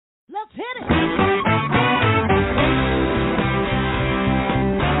Let's hit it.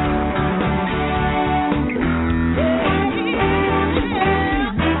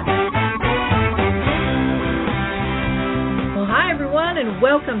 And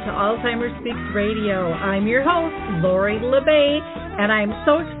welcome to Alzheimer's Speaks Radio. I'm your host, Lori La Bey, and I'm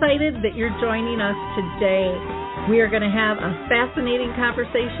so excited that you're joining us today. We are going to have a fascinating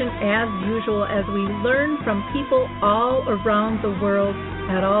conversation as usual as we learn from people all around the world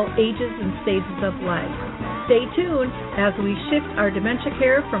at all ages and stages of life. Stay tuned as we shift our dementia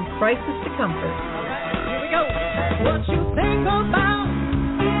care from crisis to comfort. All right, here we go. What you think about,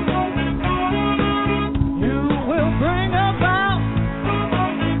 you will bring about.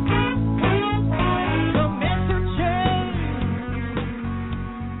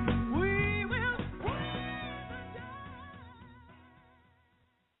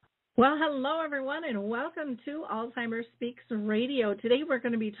 Well, hello, everyone, and welcome to Alzheimer's Speaks Radio. Today we're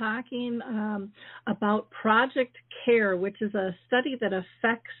going to be talking about Project CARE, which is a study that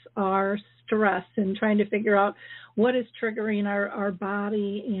affects our stress and trying to figure out what is triggering our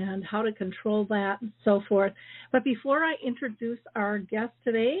body and how to control that and so forth. But before I introduce our guest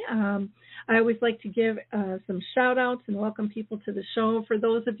today, I always like to give some shout-outs and welcome people to the show. For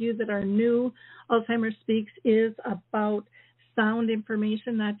those of you that are new, Alzheimer's Speaks is about sound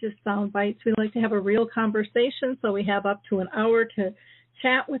information, not just sound bites. We like to have a real conversation, so we have up to an hour to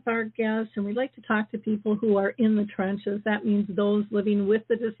chat with our guests, and we like to talk to people who are in the trenches. That means those living with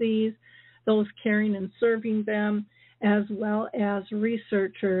the disease, those caring and serving them, as well as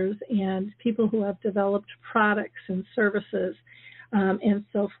researchers and people who have developed products and services and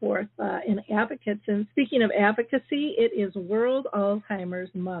so forth, and advocates. And speaking of advocacy, it is World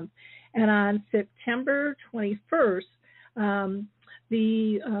Alzheimer's Month, and on September 21st, there's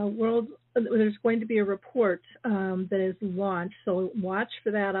going to be a report that is launched, so watch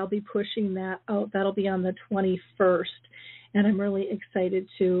for that. I'll be pushing that out. That'll be on the 21st, and I'm really excited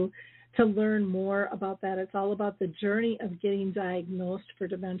to learn more about that. It's all about the journey of getting diagnosed for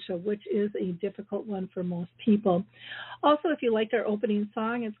dementia, which is a difficult one for most people. Also, if you liked our opening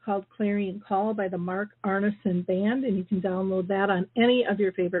song, it's called Clarion Call by the Mark Arneson Band, and you can download that on any of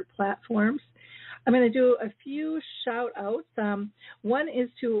your favorite platforms. I'm going to do a few shout-outs. One is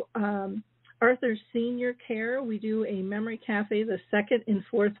to Arthur Senior Care. We do a memory cafe the second and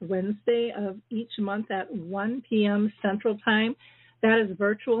fourth Wednesday of each month at 1 p.m. Central Time. That is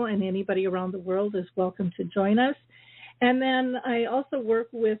virtual, and anybody around the world is welcome to join us. And then I also work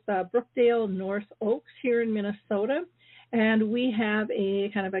with Brookdale North Oaks here in Minnesota, and we have a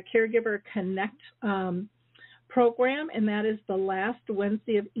kind of a Caregiver Connect program, and that is the last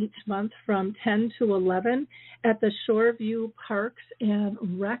Wednesday of each month from 10 to 11 at the Shoreview Parks and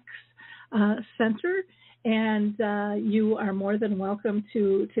Recs Center, and you are more than welcome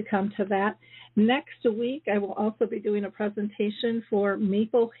to come to that. Next week, I will also be doing a presentation for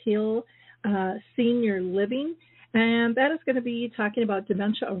Maple Hill Senior Living, and that is going to be talking about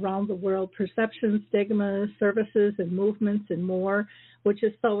dementia around the world, perception, stigma, services, and movements, and more, which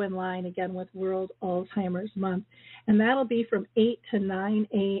is so in line, again, with World Alzheimer's Month. And that'll be from 8 to 9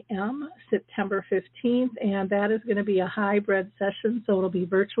 a.m., September 15th, and that is going to be a hybrid session, so it'll be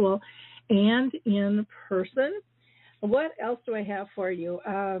virtual and in person. What else do I have for you?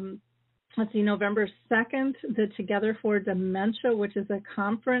 Let's see, November 2nd, the Together for Dementia, which is a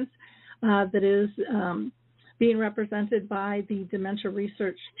conference that is being represented by the dementia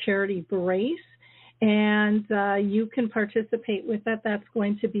research charity BRACE. And you can participate with that. That's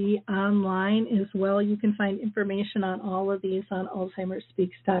going to be online as well. You can find information on all of these on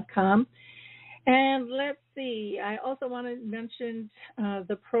alzheimersspeaks.com. And let's see, I also want to mention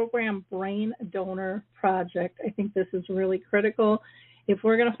the program Brain Donor Project. I think this is really critical. If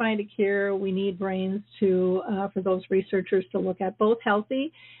we're going to find a cure, we need brains for those researchers to look at, both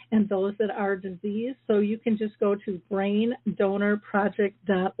healthy and those that are diseased. So you can just go to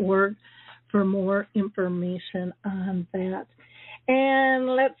braindonorproject.org for more information on that.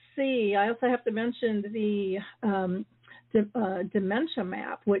 And let's see, I also have to mention the Dementia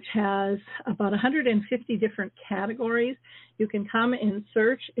Map, which has about 150 different categories. You can come and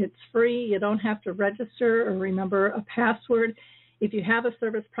search. It's free. You don't have to register or remember a password. If you have a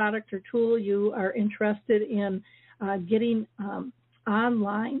service, product, or tool you are interested in getting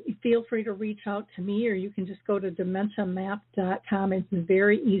online, feel free to reach out to me, or you can just go to dementiamap.com. It's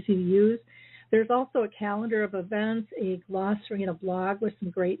very easy to use. There's also a calendar of events, a glossary, and a blog with some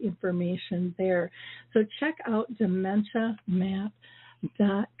great information there. So check out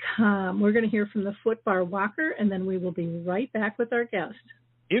dementiamap.com. We're going to hear from the Footbar Walker, and then we will be right back with our guest.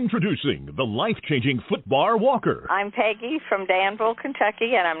 Introducing the life-changing Footbar Walker. I'm Peggy from Danville,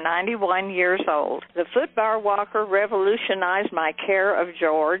 Kentucky, and I'm 91 years old. The Footbar Walker revolutionized my care of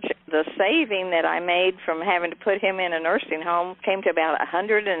George. The saving that I made from having to put him in a nursing home came to about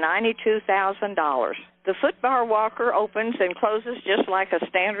 $192,000. The Footbar Walker opens and closes just like a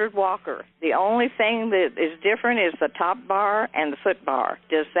standard walker. The only thing that is different is the top bar and the foot bar.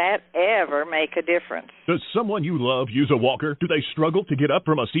 Does that ever make a difference? Does someone you love use a walker? Do they struggle to get up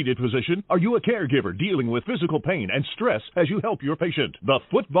from a seated position? Are you a caregiver dealing with physical pain and stress as you help your patient? The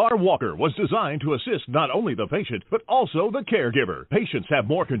Footbar Walker was designed to assist not only the patient, but also the caregiver. Patients have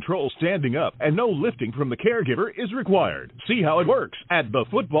more control standing up, and no lifting from the caregiver is required. See how it works at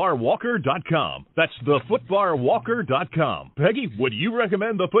thefootbarwalker.com. That's thefootbarwalker.com. Peggy, would you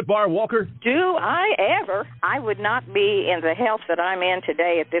recommend the Footbar Walker? Do I ever? I would not be in the health that I'm in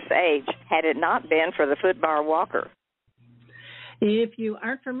today at this age had it not been for the Footbar Walker. If you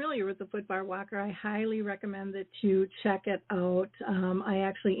aren't familiar with the Footbar Walker, I highly recommend that you check it out. I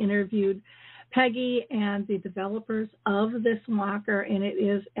actually interviewed Peggy and the developers of this walker, and it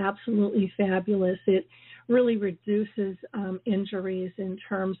is absolutely fabulous. It really reduces injuries in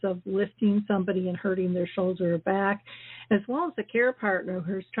terms of lifting somebody and hurting their shoulder or back, as well as the care partner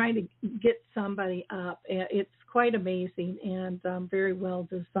who's trying to get somebody up. It's quite amazing and very well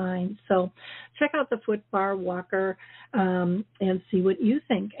designed. So check out the Footbar Walker and see what you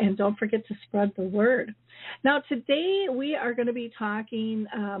think. And don't forget to spread the word. Now, today we are going to be talking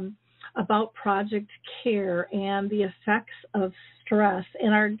about Project CARE and the effects of stress.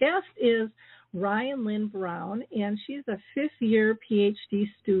 And our guest is Ryan Lynn Brown, and she's a fifth-year PhD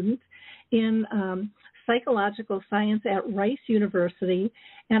student in psychological science at Rice University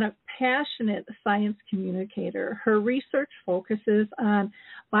and a passionate science communicator. Her research focuses on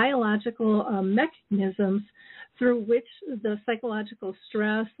biological mechanisms through which the psychological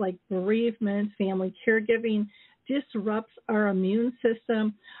stress, like bereavement, family caregiving, disrupts our immune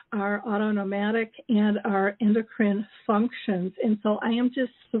system, our autonomic, and our endocrine functions. And so I am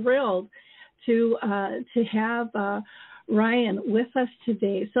just thrilled to have Ryan with us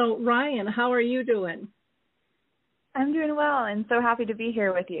today. So Ryan, how are you doing? I'm doing well and so happy to be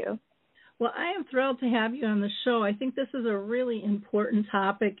here with you. Well, I am thrilled to have you on the show. I think this is a really important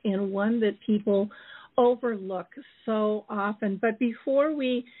topic and one that people overlook so often. But before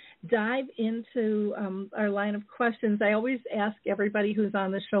we dive into our line of questions, I always ask everybody who's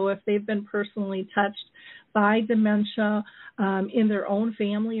on the show if they've been personally touched by dementia in their own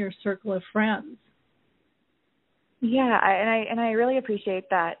family or circle of friends. Yeah, I really appreciate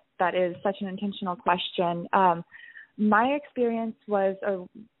that. That is such an intentional question. My experience was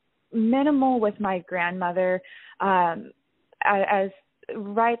minimal with my grandmother as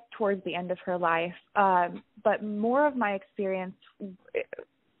right towards the end of her life. But more of my experience,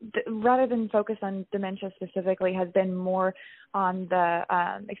 rather than focus on dementia specifically, has been more on the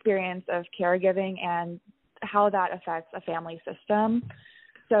experience of caregiving and how that affects a family system.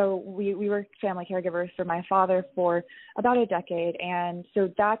 So we were family caregivers for my father for about a decade, and so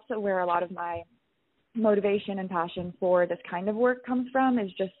that's where a lot of my motivation and passion for this kind of work comes from, is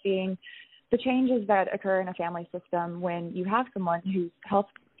just seeing the changes that occur in a family system when you have someone whose health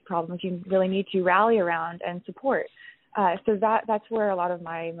problems you really need to rally around and support. So that's where a lot of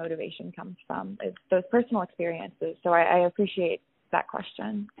my motivation comes from, is those personal experiences. So I appreciate that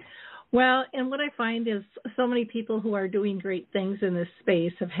question. Well, and what I find is so many people who are doing great things in this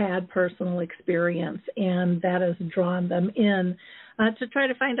space have had personal experience, and that has drawn them in to try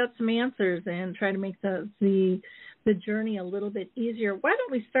to find out some answers and try to make the journey a little bit easier. Why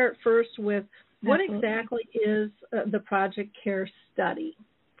don't we start first with what exactly is the Project CARE study,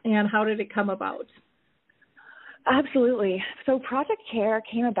 and how did it come about? Absolutely. So Project CARE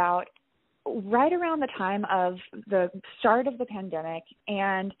came about right around the time of the start of the pandemic,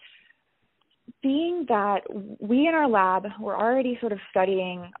 and being that we in our lab were already sort of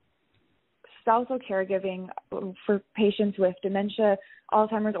studying spousal caregiving for patients with dementia,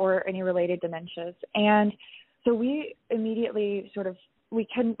 Alzheimer's, or any related dementias. And so we immediately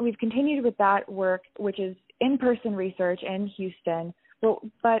we've continued with that work, which is in-person research in Houston.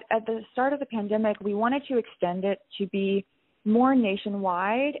 But at the start of the pandemic, we wanted to extend it to be more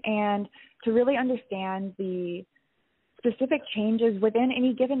nationwide and to really understand the specific changes within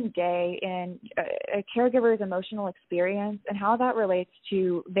any given day in a caregiver's emotional experience and how that relates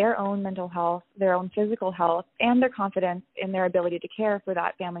to their own mental health, their own physical health, and their confidence in their ability to care for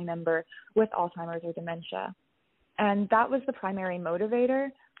that family member with Alzheimer's or dementia. And that was the primary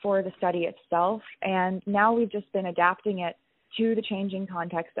motivator for the study itself. And now we've just been adapting it to the changing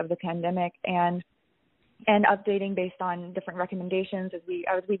context of the pandemic and and updating based on different recommendations as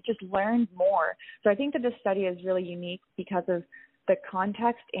we just learned more. So I think that this study is really unique because of the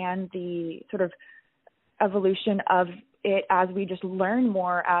context and the sort of evolution of it as we just learn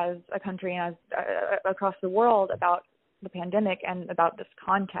more as a country and as across the world about the pandemic and about this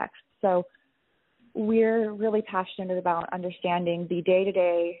context. So we're really passionate about understanding the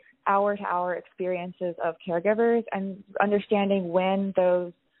day-to-day, hour-to-hour experiences of caregivers and understanding when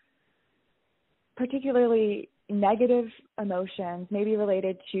those particularly negative emotions, maybe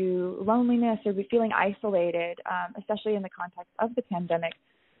related to loneliness or feeling isolated, especially in the context of the pandemic,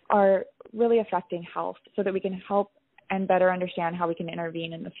 are really affecting health, so that we can help and better understand how we can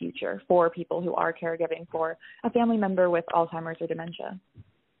intervene in the future for people who are caregiving for a family member with Alzheimer's or dementia.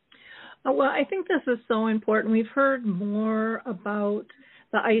 Well, I think this is so important. We've heard more about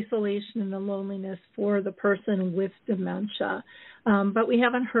the isolation and the loneliness for the person with dementia, but we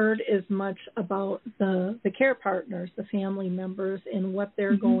haven't heard as much about the care partners, the family members, and what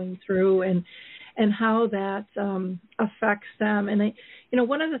they're going through and how that affects them. And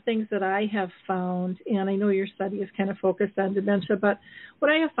one of the things that I have found, and I know your study is kind of focused on dementia, but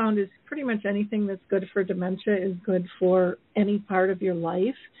what I have found is pretty much anything that's good for dementia is good for any part of your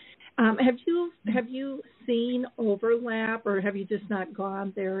life. Have you seen overlap, or have you just not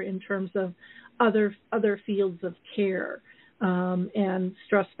gone there in terms of other fields of care and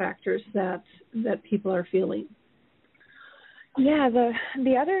stress factors that people are feeling? Yeah,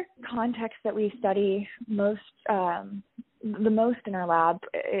 the other context that we study the most in our lab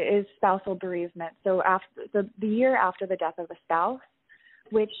is spousal bereavement. So after the year after the death of a spouse,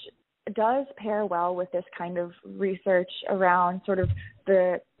 which does pair well with this kind of research around sort of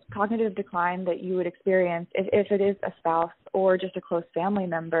the cognitive decline that you would experience if it is a spouse or just a close family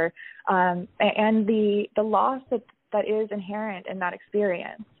member, and the loss that is inherent in that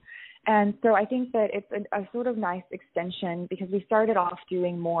experience. And so I think that it's a sort of nice extension, because we started off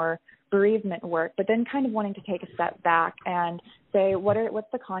doing more bereavement work, but then kind of wanting to take a step back and say,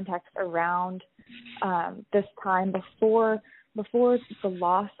 what's the context around this time before the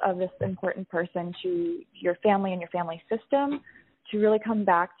loss of this important person to your family and your family system, to really come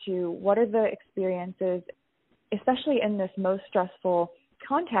back to what are the experiences, especially in this most stressful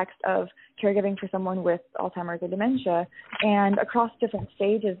context of caregiving for someone with Alzheimer's or dementia, and across different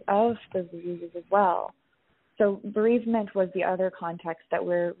stages of the diseases as well. So bereavement was the other context that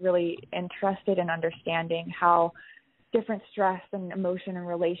we're really interested in understanding, how different stress and emotion and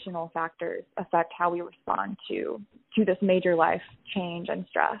relational factors affect how we respond to this major life change and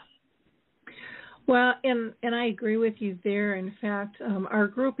stress. Well, and I agree with you there. In fact, our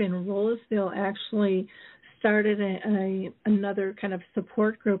group in Rolesville actually started another kind of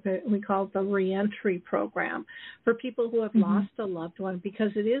support group. We call it the Reentry Program, for people who have lost a loved one, because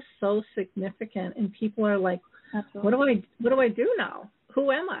it is so significant, and people are like, Absolutely. what do I do now?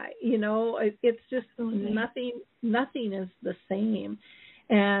 Who am I? It's just nothing is the same.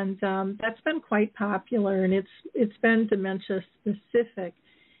 And that's been quite popular, and it's been dementia specific.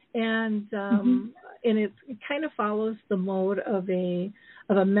 And it kind of follows the mode of a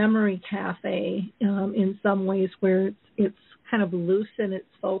memory cafe in some ways, where it's kind of loose in its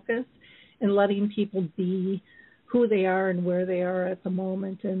focus and letting people be who they are and where they are at the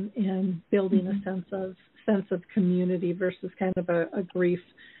moment, and building a sense of community versus kind of a grief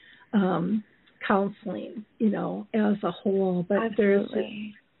counseling, as a whole. But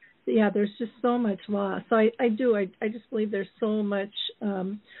Absolutely. there's just so much loss. So I just believe there's so much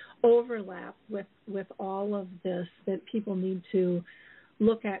overlap with all of this that people need to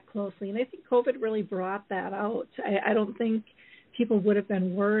look at closely. And I think COVID really brought that out. I don't think people would have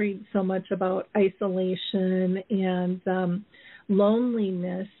been worried so much about isolation and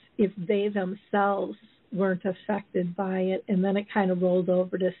loneliness if they themselves weren't affected by it. And then it kind of rolled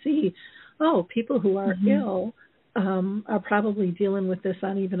over to see, people who are ill are probably dealing with this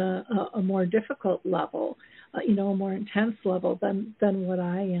on even a more difficult level, a more intense level than what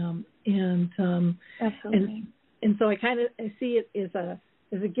I am. And Absolutely. and so I see it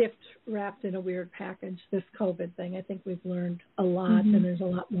as a gift wrapped in a weird package, this COVID thing. I think we've learned a lot, and there's a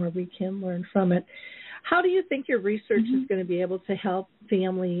lot more we can learn from it. How do you think your research is going to be able to help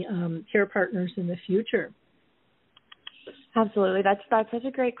family care partners in the future? Absolutely. That's such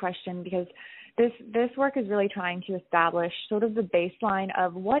a great question, because this work is really trying to establish sort of the baseline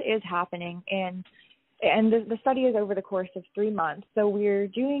of what is happening and the study is over the course of 3 months. So we're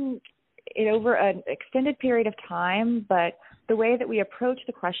doing it over an extended period of time, but the way that we approach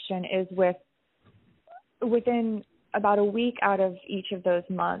the question is within about a week out of each of those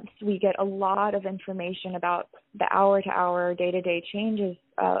months, we get a lot of information about the hour-to-hour, day-to-day changes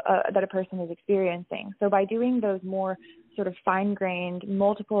that a person is experiencing. So by doing those more sort of fine-grained,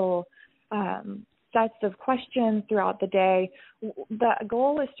 multiple sets of questions throughout the day, the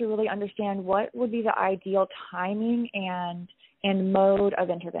goal is to really understand what would be the ideal timing and mode of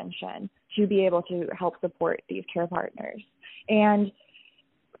intervention to be able to help support these care partners. And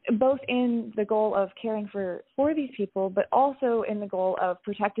both in the goal of caring for these people, but also in the goal of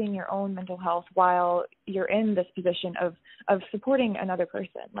protecting your own mental health while you're in this position of supporting another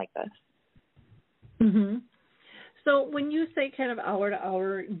person like this. Mm-hmm. So when you say kind of hour to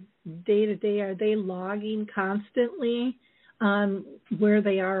hour, day to day, are they logging constantly on where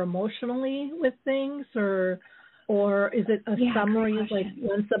they are emotionally with things, or is it a summary like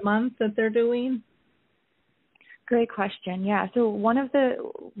once a month that they're doing? Great question. Yeah. So one of the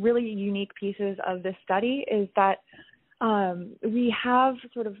really unique pieces of this study is that we have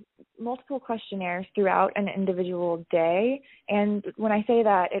sort of multiple questionnaires throughout an individual day. And when I say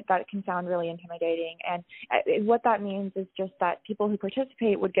that, that can sound really intimidating. And what that means is just that people who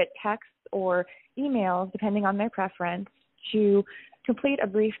participate would get texts or emails, depending on their preference, to complete a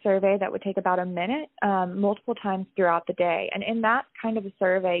brief survey that would take about a minute, multiple times throughout the day. And in that kind of a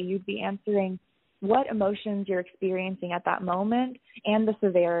survey, you'd be answering what emotions you're experiencing at that moment and the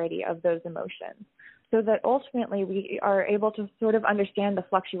severity of those emotions, so that ultimately we are able to sort of understand the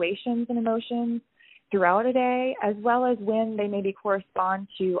fluctuations in emotions throughout a day, as well as when they maybe correspond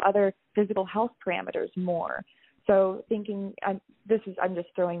to other physical health parameters more. So thinking, I'm just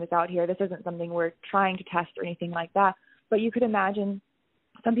throwing this out here, this isn't something we're trying to test or anything like that, but you could imagine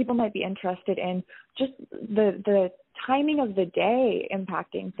some people might be interested in just the timing of the day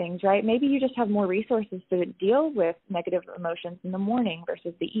impacting things, right? Maybe you just have more resources to deal with negative emotions in the morning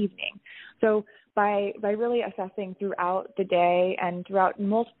versus the evening. So by really assessing throughout the day and throughout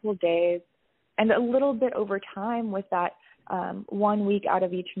multiple days and a little bit over time with that 1 week out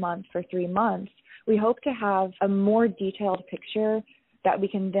of each month for 3 months, we hope to have a more detailed picture that we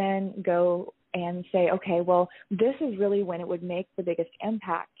can then go and say, okay, well, this is really when it would make the biggest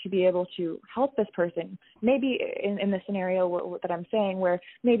impact to be able to help this person. Maybe in the scenario that I'm saying, where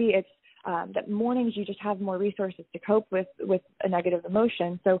maybe it's that mornings you just have more resources to cope with a negative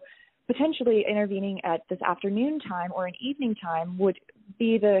emotion. So potentially intervening at this afternoon time or an evening time would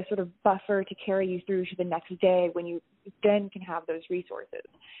be the sort of buffer to carry you through to the next day when you then can have those resources.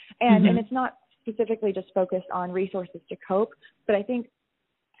 And and it's not specifically just focused on resources to cope, but I think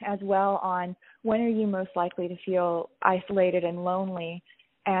as well on when are you most likely to feel isolated and lonely,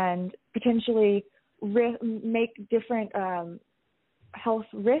 and potentially make different health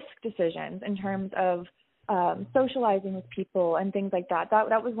risk decisions in terms of socializing with people and things like that.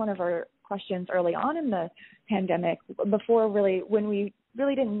 That was one of our questions early on in the pandemic, when we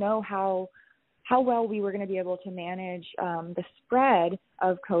really didn't know how well we were going to be able to manage the spread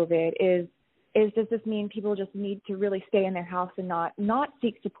of COVID does this mean people just need to really stay in their house and not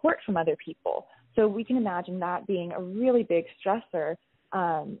seek support from other people? So we can imagine that being a really big stressor.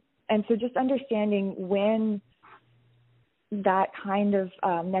 And so just understanding when that kind of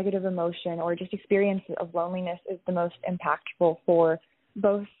negative emotion or just experience of loneliness is the most impactful for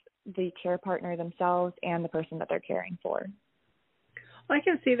both the care partner themselves and the person that they're caring for. Well, I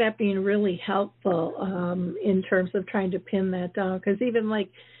can see that being really helpful in terms of trying to pin that down, because even like,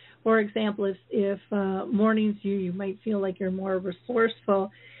 for example, if mornings you might feel like you're more resourceful,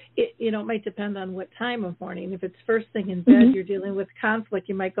 it might depend on what time of morning. If it's first thing in bed, you're dealing with conflict,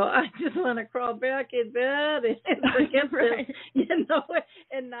 you might go, I just want to crawl back in bed and forget this,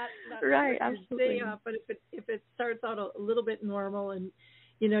 and not right, absolutely. Stay up. But if it starts out a little bit normal and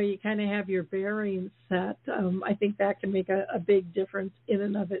you kind of have your bearings set, I think that can make a big difference in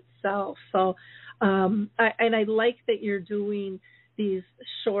and of itself. So, I like that you're doing these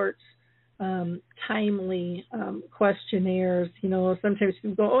short, timely questionnaires. Sometimes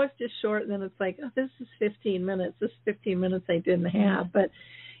people go, oh, it's just short, and then it's like, oh, this is 15 minutes. This is 15 minutes I didn't have. But,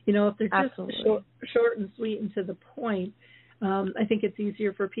 if they're just short and sweet and to the point, I think it's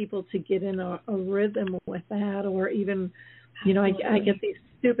easier for people to get in a rhythm with that. Or even, I get these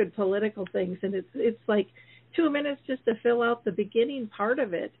stupid political things, and it's like 2 minutes just to fill out the beginning part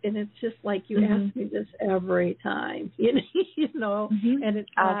of it, and it's just like, you ask me this every time, and it's not, and it's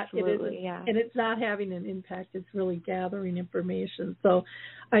not having an impact. It's really gathering information. So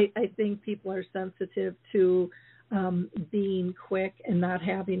I think people are sensitive to being quick and not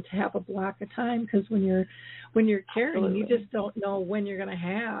having to have a block of time, because when you're caring, you just don't know when you're going to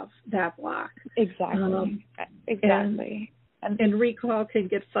have that block. Exactly. And recall can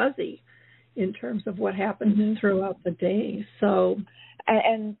get fuzzy in terms of what happens throughout the day. So,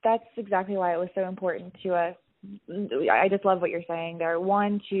 and that's exactly why it was so important to us I just love what you're saying there.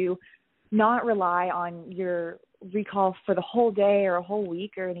 One, to not rely on your recall for the whole day or a whole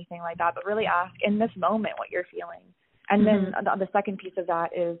week or anything like that, but really ask in this moment what you're feeling. And then the second piece of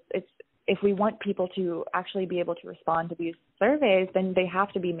that is if we want people to actually be able to respond to these surveys, then they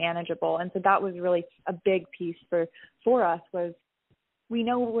have to be manageable. And so that was really a big piece for us, was we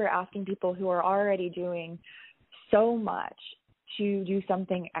know we're asking people who are already doing so much to do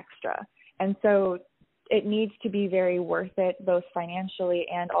something extra. And so it needs to be very worth it, both financially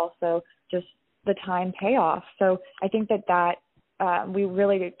and also just the time payoff. So I think that we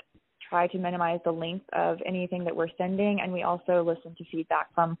really try to minimize the length of anything that we're sending, and we also listen to feedback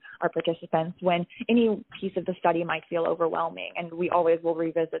from our participants when any piece of the study might feel overwhelming, and we always will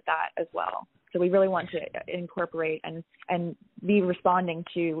revisit that as well. So we really want to incorporate and be responding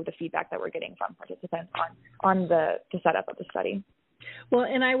to the feedback that we're getting from participants on the setup of the study. Well,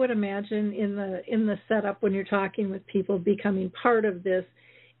 and I would imagine in the setup, when you're talking with people, becoming part of this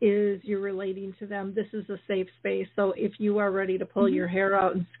is you're relating to them. This is a safe space. So if you are ready to pull your hair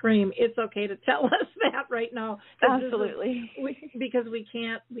out and scream, it's okay to tell us that right now. Absolutely. Because we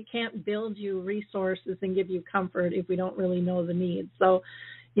can't build you resources and give you comfort if we don't really know the needs. So,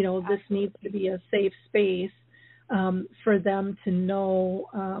 this Absolutely. Needs to be a safe space for them to know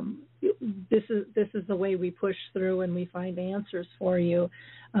this is the way we push through and we find answers for you,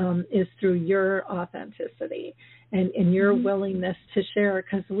 is through your authenticity and your willingness to share,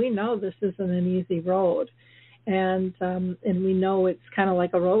 because we know this isn't an easy road, and we know it's kind of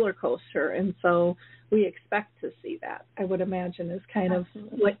like a roller coaster, and so we expect to see that, I would imagine, is kind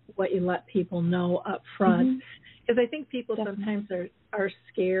Absolutely. Of what you let people know up front, because I think people Definitely. Sometimes are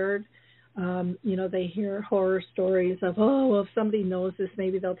scared. They hear horror stories of, if somebody knows this,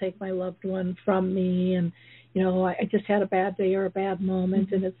 maybe they'll take my loved one from me. And, I just had a bad day or a bad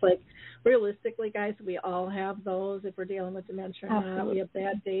moment. And it's like, realistically, guys, we all have those. If we're dealing with dementia or not, we have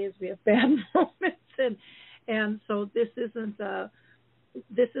bad days, we have bad moments. And so this isn't a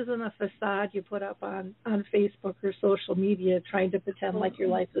facade you put up on Facebook or social media trying to pretend like your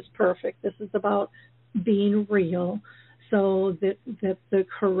life is perfect. This is about being real, so that the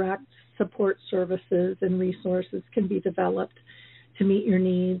correct support services and resources can be developed to meet your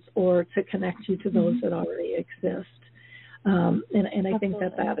needs or to connect you to those that already exist. And I think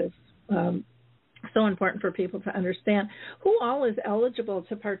that is so important for people to understand. Who all is eligible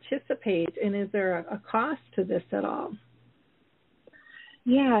to participate, and is there a cost to this at all?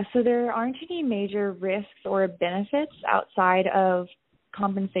 Yeah, so there aren't any major risks or benefits outside of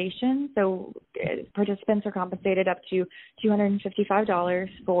compensation. So participants are compensated up to $255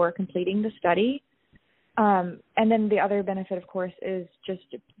 for completing the study. And then the other benefit, of course, is just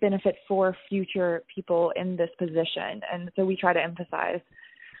benefit for future people in this position. And so we try to emphasize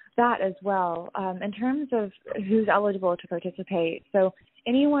that as well. In terms of who's eligible to participate, so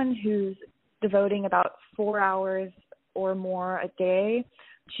anyone who's devoting about 4 hours or more a day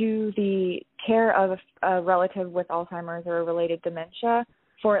to the care of a relative with Alzheimer's or related dementia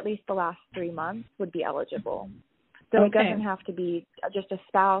for at least the last 3 months would be eligible. So It doesn't have to be just a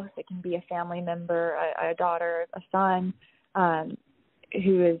spouse. It can be a family member, a daughter, a son,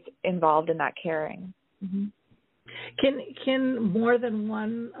 who is involved in that caring. Mm-hmm. Can more than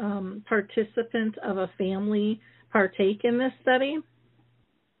one participant of a family partake in this study?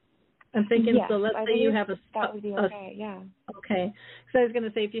 I'm thinking, yes, so let's say you have a spouse. That would be okay, yeah. Okay. So I was going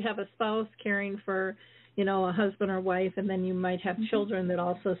to say, if you have a spouse caring for, a husband or wife, and then you might have children that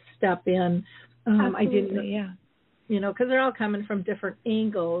also step in. Absolutely, yeah. Because they're all coming from different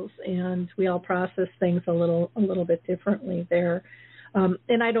angles, and we all process things a little bit differently there.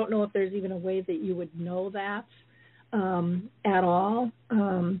 And I don't know if there's even a way that you would know that at all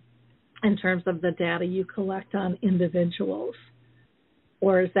in terms of the data you collect on individuals.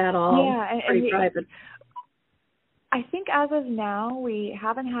 Or is that all pretty private? I think as of now, we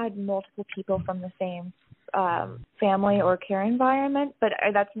haven't had multiple people from the same family or care environment, but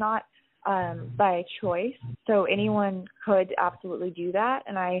that's not by choice. So anyone could absolutely do that.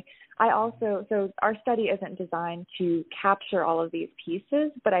 And I also, so our study isn't designed to capture all of these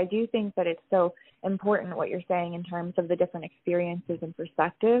pieces, but I do think that it's so important what you're saying in terms of the different experiences and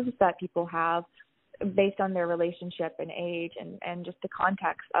perspectives that people have based on their relationship and age and just the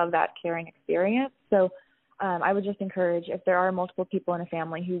context of that caring experience. So I would just encourage, if there are multiple people in a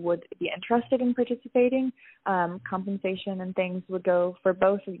family who would be interested in participating, compensation and things would go for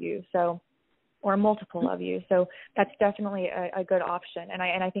both of you, or multiple of you. So that's definitely a good option. And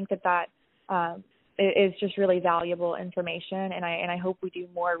I think that is just really valuable information. And I hope we do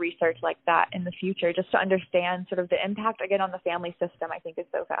more research like that in the future, just to understand sort of the impact, again, on the family system. I think is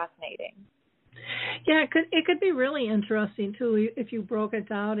so fascinating. Yeah, it could be really interesting too if you broke it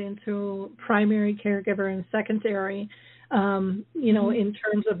down into primary caregiver and secondary. In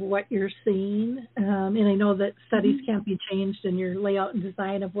terms of what you're seeing, and I know that studies can't be changed in your layout and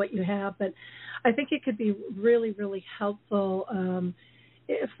design of what you have, but I think it could be really, really helpful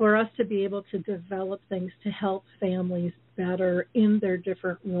for us to be able to develop things to help families better in their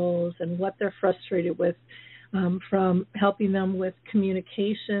different roles and what they're frustrated with. From helping them with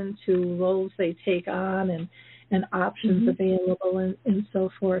communication to roles they take on and options available and so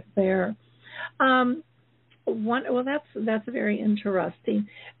forth there. That's very interesting.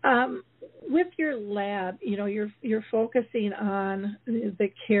 With your lab, you're focusing on the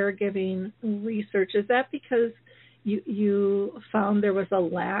caregiving research. Is that because you found there was a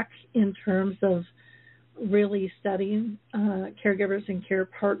lack in terms of really studying caregivers and care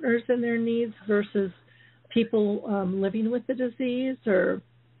partners and their needs versus people living with the disease, or?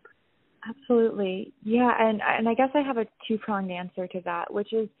 Absolutely. Yeah, and I guess I have a two-pronged answer to that,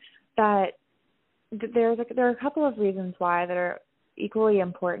 which is that there are a couple of reasons why that are equally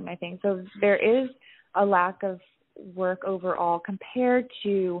important, I think. So there is a lack of work overall compared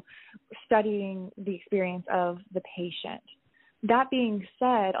to studying the experience of the patient. That being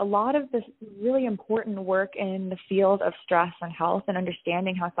said, a lot of this really important work in the field of stress and health and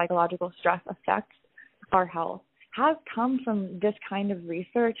understanding how psychological stress affects our health has come from this kind of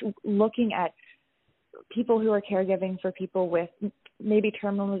research, looking at people who are caregiving for people with maybe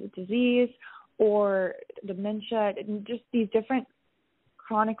terminal disease or dementia, just these different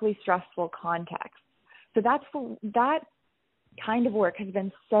chronically stressful contexts. So that kind of work has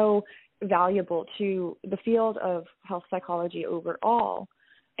been so valuable to the field of health psychology overall.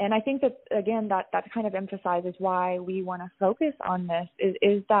 And I think that, again, that kind of emphasizes why we want to focus on this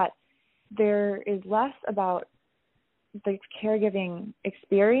is that there is less about the caregiving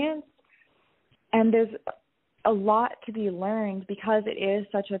experience, and there's a lot to be learned because it is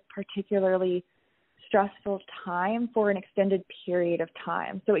such a particularly stressful time for an extended period of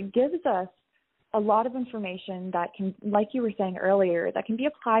time. So it gives us a lot of information that can, like you were saying earlier, that can be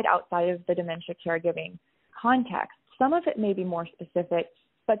applied outside of the dementia caregiving context. Some of it may be more specific,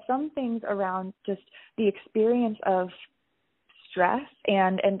 but some things around just the experience of stress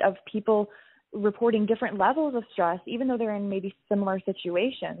and of people reporting different levels of stress, even though they're in maybe similar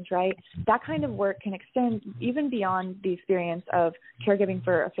situations, right? That kind of work can extend even beyond the experience of caregiving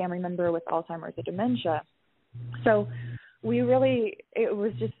for a family member with Alzheimer's or dementia. So it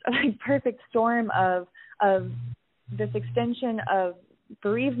was just a perfect storm of this extension of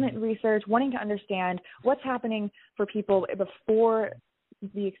bereavement research, wanting to understand what's happening for people before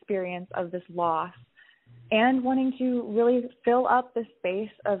the experience of this loss, and wanting to really fill up the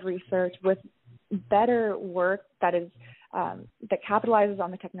space of research with better work that is that capitalizes on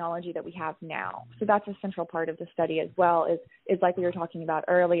the technology that we have now. So that's a central part of the study as well, is like we were talking about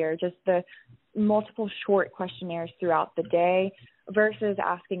earlier, just the multiple short questionnaires throughout the day versus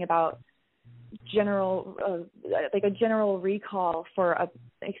asking about a general recall for an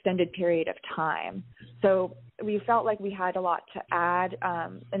extended period of time. So we felt like we had a lot to add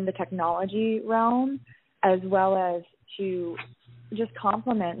in the technology realm, as well as to just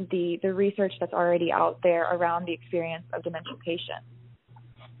complement the research that's already out there around the experience of dementia patients.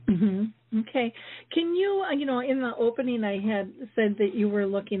 Mm-hmm. Okay. Can you, in the opening I had said that you were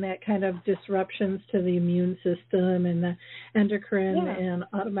looking at kind of disruptions to the immune system and the endocrine and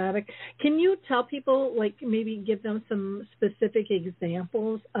automatic. Can you tell people, like maybe give them some specific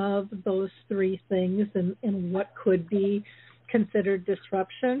examples of those three things and what could be considered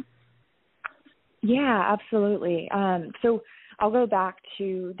disruption? Yeah, absolutely. So I'll go back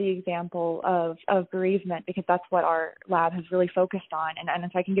to the example of bereavement because that's what our lab has really focused on. And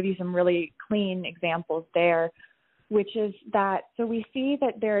if I can give you some really clean examples there, which is that, so we see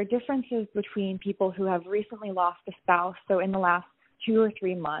that there are differences between people who have recently lost a spouse, so in the last 2 or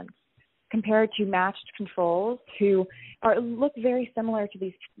 3 months, compared to matched controls who look very similar to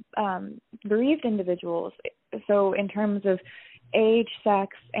these bereaved individuals. So in terms of age, sex,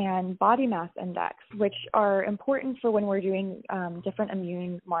 and body mass index, which are important for when we're doing different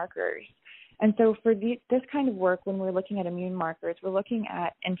immune markers. And so for this kind of work, when we're looking at immune markers, we're looking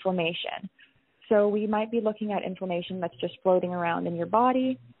at inflammation. So we might be looking at inflammation that's just floating around in your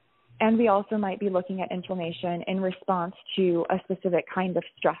body, and we also might be looking at inflammation in response to a specific kind of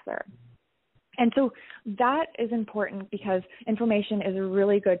stressor. And so that is important because inflammation is a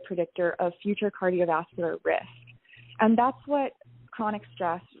really good predictor of future cardiovascular risk. And that's what chronic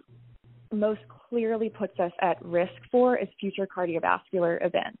stress most clearly puts us at risk for, is future cardiovascular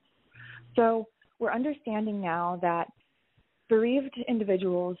events. So we're understanding now that bereaved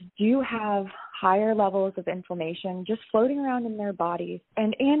individuals do have higher levels of inflammation just floating around in their bodies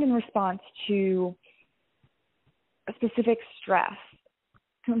and in response to a specific stress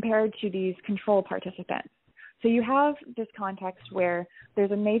compared to these control participants. So you have this context where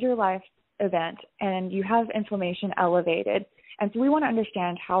there's a major life event and you have inflammation elevated. And so we want to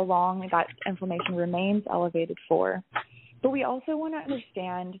understand how long that inflammation remains elevated for. But we also want to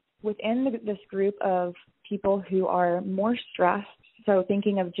understand within this group of people who are more stressed, so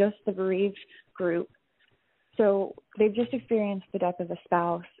thinking of just the bereaved group, so they've just experienced the death of a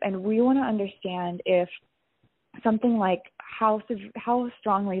spouse, and we want to understand if something like how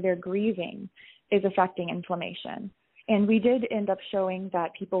strongly they're grieving is affecting inflammation. And we did end up showing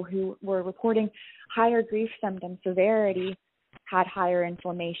that people who were reporting higher grief symptom severity had higher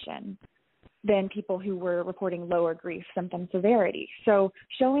inflammation than people who were reporting lower grief symptom severity. So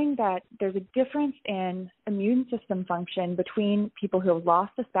showing that there's a difference in immune system function between people who have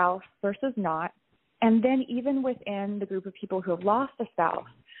lost a spouse versus not. And then even within the group of people who have lost a spouse,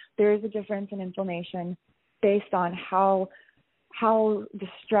 there is a difference in inflammation based on how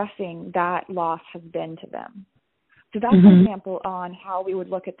distressing that loss has been to them. So that's an example on how we would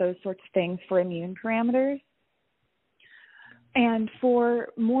look at those sorts of things for immune parameters. And for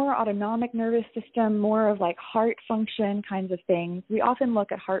more autonomic nervous system, more of like heart function kinds of things, we often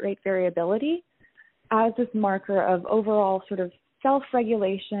look at heart rate variability as this marker of overall sort of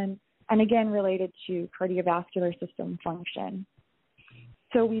self-regulation and again related to cardiovascular system function.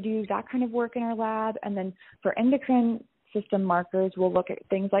 So we do that kind of work in our lab. And then for endocrine system markers, we'll look at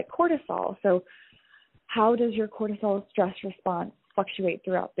things like cortisol. So how does your cortisol stress response fluctuate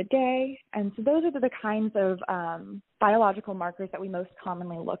throughout the day? And so those are the kinds of biological markers that we most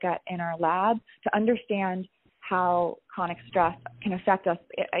commonly look at in our lab to understand how chronic stress can affect us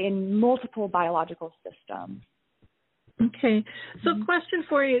in multiple biological systems. Okay. So question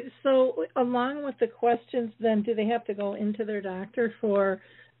for you. So along with the questions, then, do they have to go into their doctor for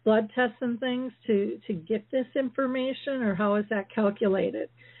blood tests and things to get this information, or how is that calculated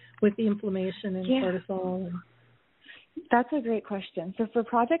with the inflammation and cortisol? That's a great question. So for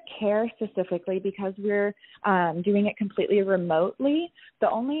Project CARE specifically, because we're doing it completely remotely, the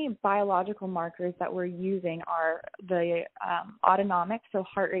only biological markers that we're using are the autonomic, so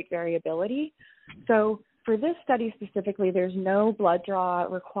heart rate variability. So for this study specifically, there's no blood draw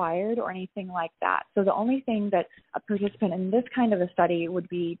required or anything like that. So the only thing that a participant in this kind of a study would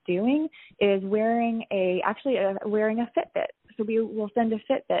be doing is wearing a Fitbit. So we will send a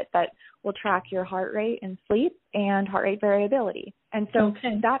Fitbit that will track your heart rate and sleep and heart rate variability. And so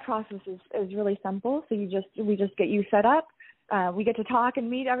that process is really simple. So we just get you set up. We get to talk and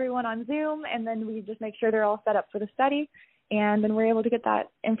meet everyone on Zoom, and then we just make sure they're all set up for the study. And then we're able to get that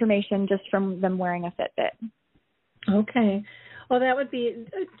information just from them wearing a Fitbit. Okay. Well, that would be,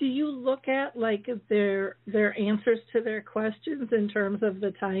 do you look at like their answers to their questions in terms of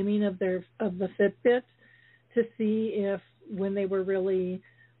the timing of the Fitbit to see if when they were really,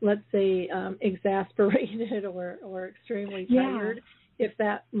 let's say, exasperated or extremely tired, if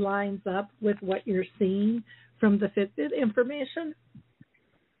that lines up with what you're seeing from the Fitbit information?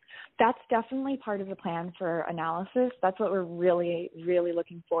 That's definitely part of the plan for analysis. That's what we're really, really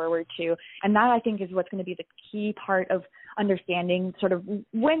looking forward to. And that, I think, is what's going to be the key part of understanding sort of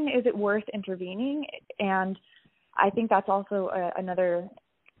when is it worth intervening. And I think that's also another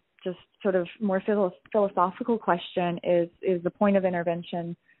just sort of more philosophical question is the point of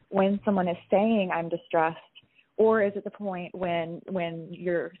intervention when someone is saying I'm distressed, or is it the point when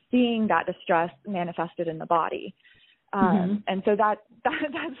you're seeing that distress manifested in the body? And so that's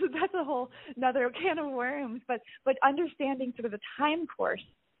a whole another can of worms, but understanding sort of the time course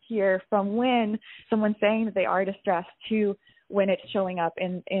here from when someone's saying that they are distressed to when it's showing up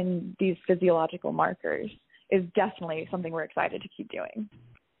in these physiological markers is definitely something we're excited to keep doing.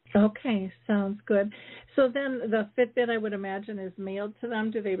 Okay, sounds good. So then the Fitbit, I would imagine, is mailed to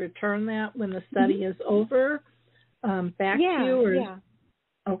them. Do they return that when the study is over back to you? Or? Yeah.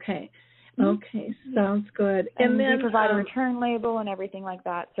 Okay. Okay, sounds good. And then we provide a return label and everything like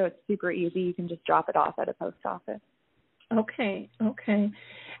that, so it's super easy. You can just drop it off at a post office. Okay.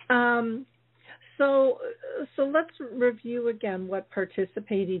 So let's review again what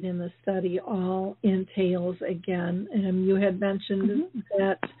participating in the study all entails again. You had mentioned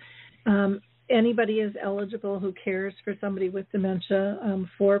that anybody is eligible who cares for somebody with dementia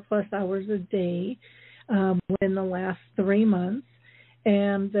 4+ hours a day within the last 3 months.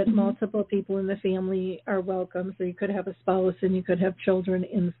 And that multiple people in the family are welcome. So you could have a spouse and you could have children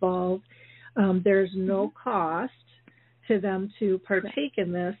involved. There's no cost to them to partake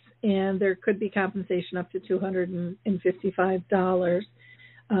in this, and there could be compensation up to $255.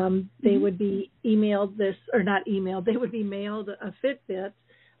 They would be emailed this, or not emailed, they would be mailed a Fitbit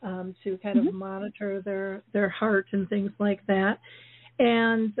to kind of monitor their heart and things like that.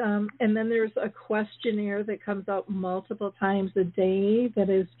 And then there's a questionnaire that comes out multiple times a day that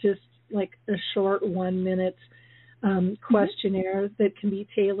is just like a short 1-minute questionnaire that can be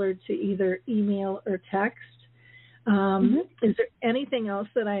tailored to either email or text. Is there anything else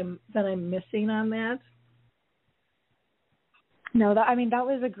that I'm missing on that? No, that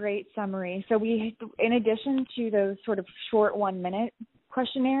was a great summary. So we, in addition to those sort of short 1-minute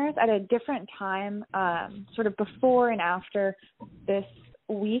questionnaires, at a different time, sort of before and after this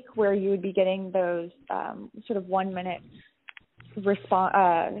week, where you would be getting those sort of 1-minute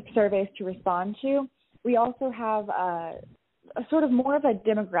surveys to respond to, we also have a sort of more of a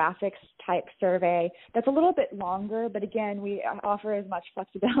demographics type survey that's a little bit longer, but again, we offer as much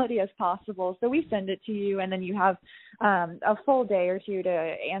flexibility as possible. So we send it to you, and then you have a full day or two to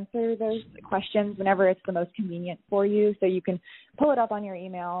answer those questions whenever it's the most convenient for you. So you can pull it up on your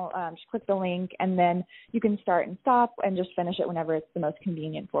email, just click the link, and then you can start and stop and just finish it whenever it's the most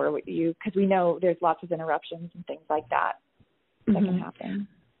convenient for you, because we know there's lots of interruptions and things like that that can happen.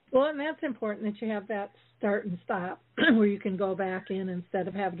 Well, and that's important that you have that start and stop where you can go back in instead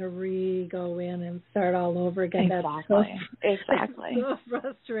of having to go in and start all over again. Exactly. That's so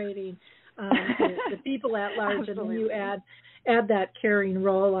frustrating to people at large. And then you add that caring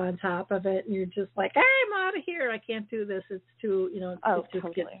role on top of it, and you're just like, hey, I'm out of here. I can't do this. It's too, it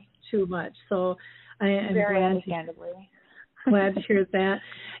just gets too much. So I'm very understandably. Glad to hear that.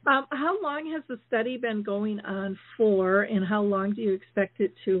 How long has the study been going on for, and how long do you expect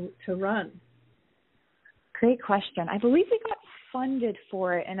it to run? Great question. I believe we got funded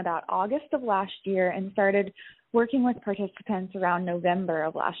for it in about August of last year and started working with participants around November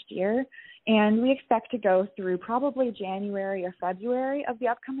of last year. And we expect to go through probably January or February of the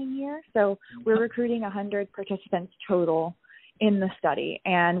upcoming year. So we're recruiting 100 participants total in the study,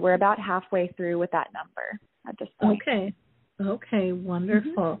 and we're about halfway through with that number at this point. Okay,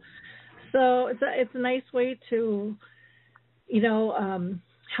 wonderful. So it's a nice way to,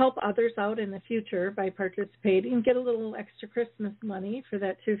 help others out in the future by participating, get a little extra Christmas money for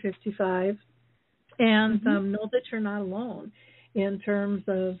that $255, and know that you're not alone in terms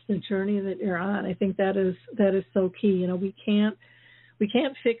of the journey that you're on. I think that is so key. We can't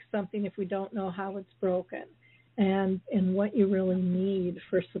fix something if we don't know how it's broken and what you really need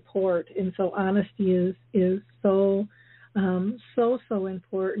for support. And so honesty is so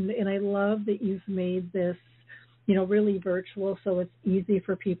important. And I love that you've made this, really virtual, so it's easy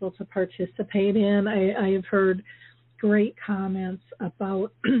for people to participate in. I have heard great comments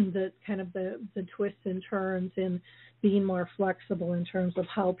about the kind of the twists and turns in being more flexible in terms of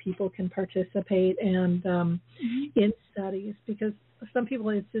how people can participate and in studies, because some people,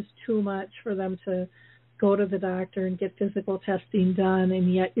 it's just too much for them to go to the doctor and get physical testing done,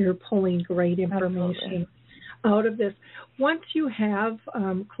 and yet you're pulling great information out of this. Once you have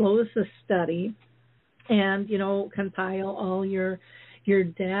closed the study and compile all your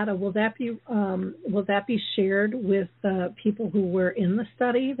data, will that be shared with people who were in the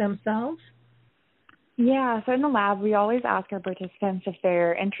study themselves? Yeah, so in the lab, we always ask our participants if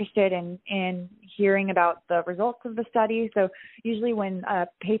they're interested in hearing about the results of the study. So usually when a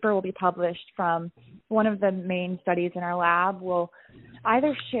paper will be published from one of the main studies in our lab, we'll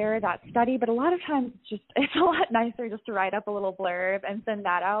either share that study, but a lot of times it's a lot nicer just to write up a little blurb and send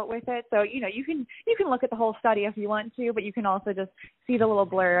that out with it. So, you can look at the whole study if you want to, but you can also just see the little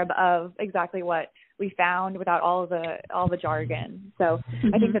blurb of exactly what we found without all the jargon. So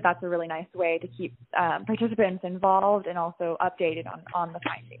I think that's a really nice way to keep participants involved and also updated on the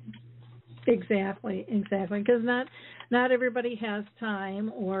findings. Exactly, because not everybody has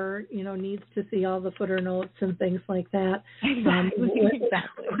time or needs to see all the footer notes and things like that. Exactly.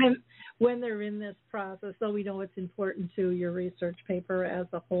 When they're in this process, so we know it's important to your research paper as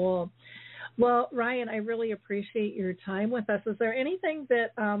a whole. Well, Ryan, I really appreciate your time with us. Is there anything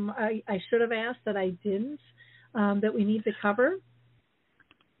that I should have asked that I didn't that we need to cover?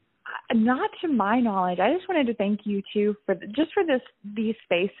 Not to my knowledge. I just wanted to thank you too for these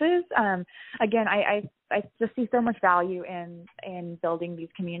spaces. Again, I just see so much value in building these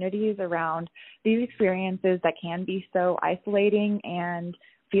communities around these experiences that can be so isolating and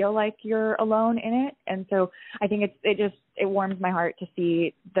feel like you're alone in it. And so I think it warms my heart to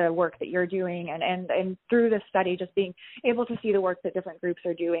see the work that you're doing, and through this study, just being able to see the work that different groups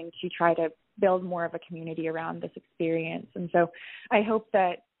are doing to try to build more of a community around this experience. And so I hope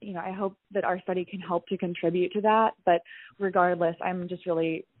that our study can help to contribute to that. But regardless, I'm just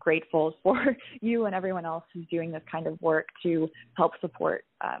really grateful for you and everyone else who's doing this kind of work to help support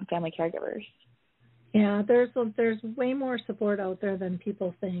family caregivers. Yeah, there's way more support out there than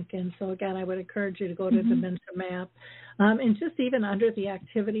people think. And so, again, I would encourage you to go to Dementia Map. And just even under the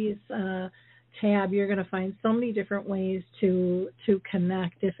activities tab, you're going to find so many different ways to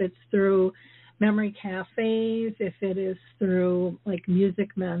connect, if it's through memory cafes, if it is through like Music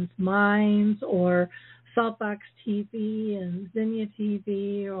Men's Minds or Saltbox TV and Zinnia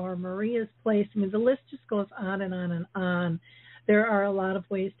TV or Maria's Place. I mean, the list just goes on and on and on. There are a lot of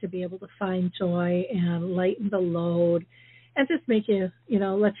ways to be able to find joy and lighten the load and just make you,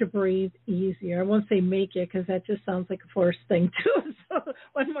 let you breathe easier. I won't say make you, because that just sounds like a forced thing too. So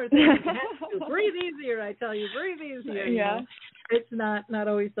one more thing you have to do. Breathe easier, I tell you, breathe easier. Yeah. It's not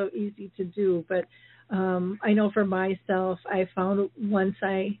always so easy to do, but I know for myself, I found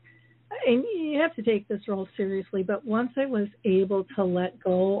and you have to take this role seriously, but once I was able to let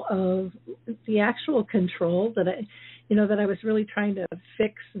go of the actual control that I was really trying to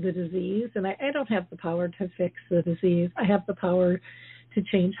fix the disease, and I don't have the power to fix the disease. I have the power to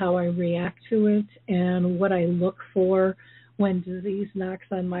change how I react to it and what I look for when disease knocks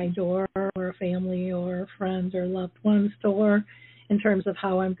on my door, or a family or friends or loved one's door, in terms of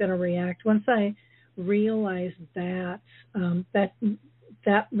how I'm going to react. Once I realized that,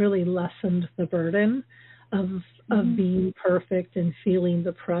 that really lessened the burden of being perfect and feeling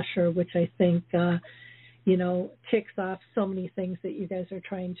the pressure, which I think, ticks off so many things that you guys are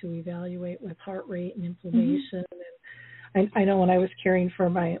trying to evaluate with heart rate and inflammation. And I know when I was caring for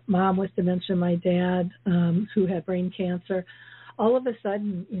my mom with dementia, my dad, who had brain cancer, all of a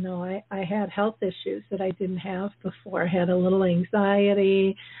sudden, I had health issues that I didn't have before. I had a little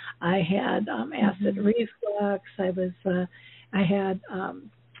anxiety. I had acid reflux. I had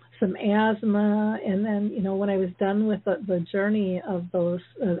some asthma, and then, when I was done with the journey of those,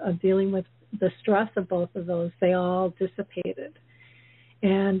 of dealing with the stress of both of those, they all dissipated.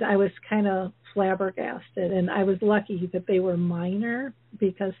 And I was kind of flabbergasted, and I was lucky that they were minor,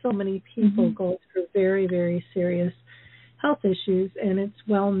 because so many people go through very, very serious health issues, and it's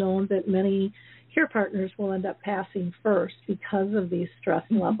well known that many care partners will end up passing first because of these stress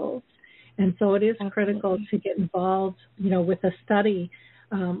levels. And so it is critical to get involved, with a study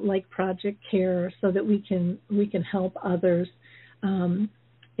like Project CARE, so that we can help others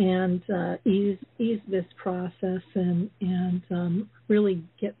and ease this process and really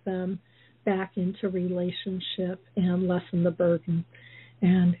get them back into relationship and lessen the burden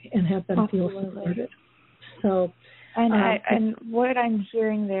and have them feel supported. So. And what I'm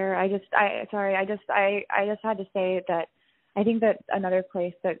hearing there, I just had to say that I think that another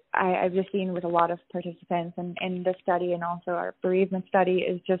place that I've just seen with a lot of participants in this study and also our bereavement study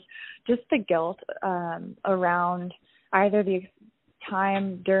is just the guilt around either the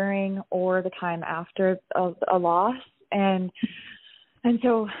time during or the time after a loss. And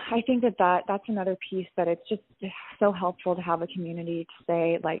so I think that's another piece, that it's just so helpful to have a community to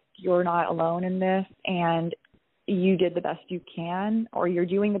say, like, you're not alone in this, and you did the best you can, or you're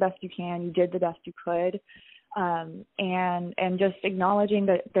doing the best you can, you did the best you could. And just acknowledging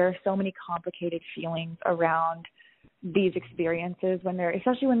that there are so many complicated feelings around these experiences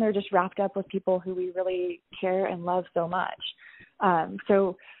especially when they're just wrapped up with people who we really care and love so much.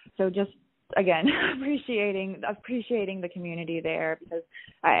 So just, again, appreciating the community there, because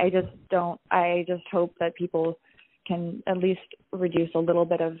I just hope that people can at least reduce a little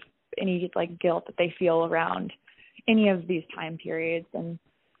bit of any guilt that they feel around any of these time periods, and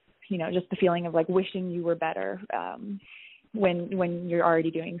just the feeling of wishing you were better when you're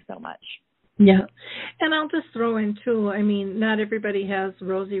already doing so much. Yeah. And I'll just throw in too, not everybody has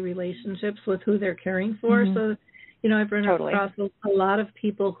rosy relationships with who they're caring for. So, I've run across a lot of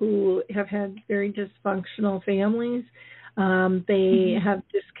people who have had very dysfunctional families. They have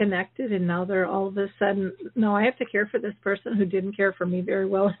disconnected, and now they're all of a sudden, no, I have to care for this person who didn't care for me very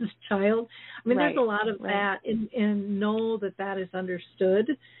well as a child. There's a lot of that, and know that is understood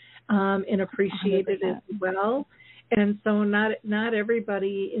and appreciated 100%. As well. And so not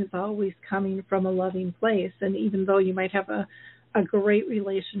everybody is always coming from a loving place. And even though you might have a great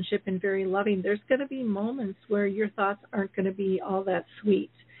relationship and very loving, there's going to be moments where your thoughts aren't going to be all that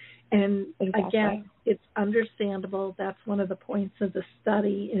sweet. And again, it's understandable. That's one of the points of the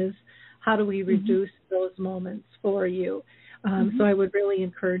study, is how do we reduce those moments for you? So I would really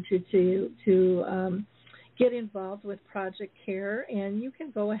encourage you to get involved with Project CARE, and you can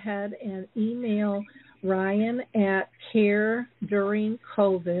go ahead and email Ryan at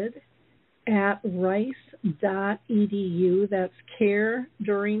careduringcovid@rice.edu. That's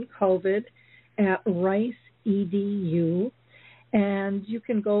careduringcovid@rice.edu. And you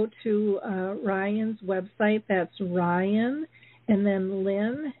can go to Ryan's website. That's Ryan, and then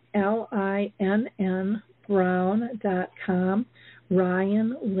Lynn, Linn, Brown.com,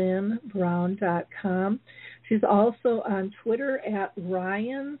 RyanLynnBrown.com. She's also on Twitter at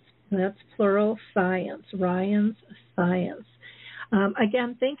Ryan's, that's plural, Science, Ryan's Science.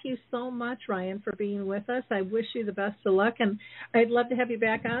 Again, thank you so much, Ryan, for being with us. I wish you the best of luck, and I'd love to have you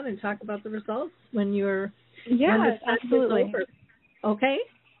back on and talk about the results when you're absolutely over. Okay?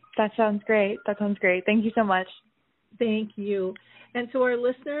 That sounds great. Thank you so much. Thank you. And to our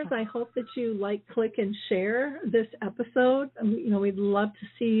listeners, I hope that you like, click, and share this episode. We'd love to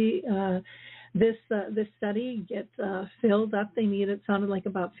see this study get filled up. It sounded like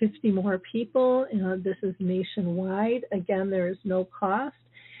about 50 more people. This is nationwide. Again, there is no cost,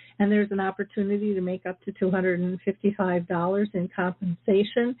 and there's an opportunity to make up to $255 in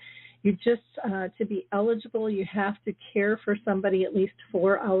compensation. You just, to be eligible, you have to care for somebody at least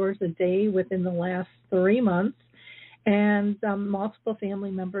 4 hours a day within the last 3 months. And multiple family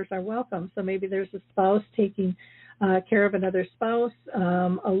members are welcome. So maybe there's a spouse taking care of another spouse,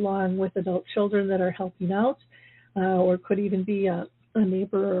 along with adult children that are helping out, or could even be a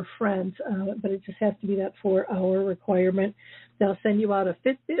neighbor or a friend. But it just has to be that 4-hour requirement. They'll send you out a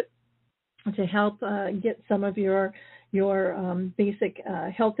Fitbit to help get some of your basic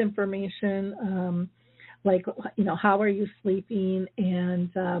health information, like, how are you sleeping,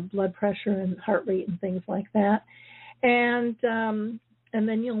 and blood pressure and heart rate and things like that. And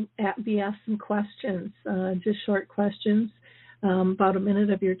then you'll be asked some questions, just short questions, about a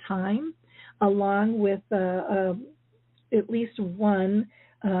minute of your time, along with at least one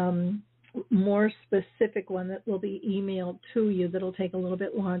more specific one that will be emailed to you that'll take a little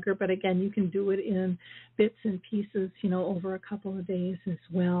bit longer. But again, you can do it in bits and pieces, over a couple of days as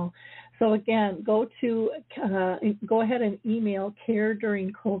well. So again, go ahead and email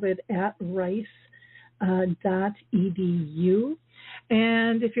careduringcovid@rice.edu.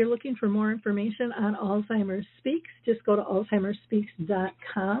 And if you're looking for more information on Alzheimer's Speaks, just go to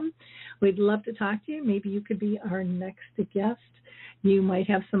alzheimersspeaks.com. We'd love to talk to you. Maybe you could be our next guest. You might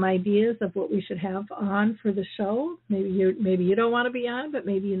have some ideas of what we should have on for the show. Maybe you don't want to be on, but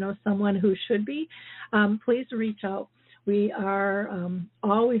maybe you know someone who should be. Please reach out. We are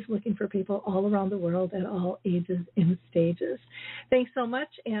always looking for people all around the world at all ages and stages. Thanks so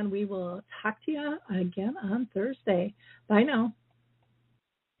much, and we will talk to you again on Thursday. Bye now.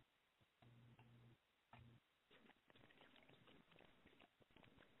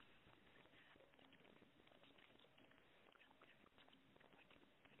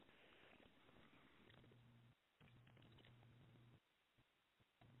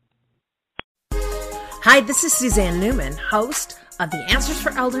 Hi, this is Suzanne Newman, host of the Answers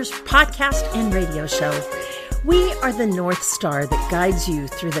for Elders podcast and radio show. We are the North Star that guides you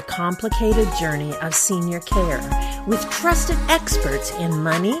through the complicated journey of senior care with trusted experts in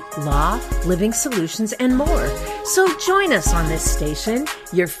money, law, living solutions, and more. So join us on this station,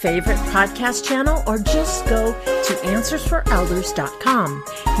 your favorite podcast channel, or just go to AnswersForElders.com.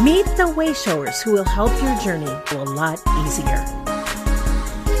 Meet the Wayshowers who will help your journey go a lot easier.